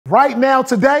Right now,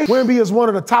 today, Wemby is one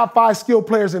of the top 5 skilled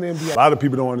players in the NBA. A lot of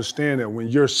people don't understand that when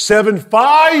you're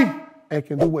 7'5", and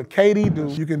can do what KD do,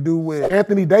 you can do what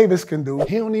Anthony Davis can do.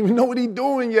 he don't even know what he's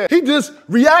doing yet. He just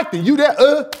reacting. You that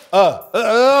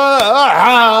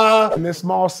In this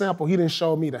small sample, he didn't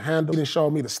show me the handle, he didn't show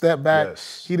me the step back,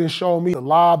 Yes. he didn't show me the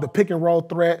lob, the pick and roll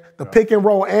threat, the pick and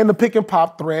roll and the pick and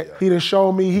pop threat. He didn't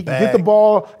show me he can get the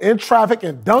ball in traffic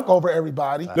and dunk over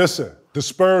everybody. Listen, the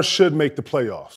Spurs should make the playoffs.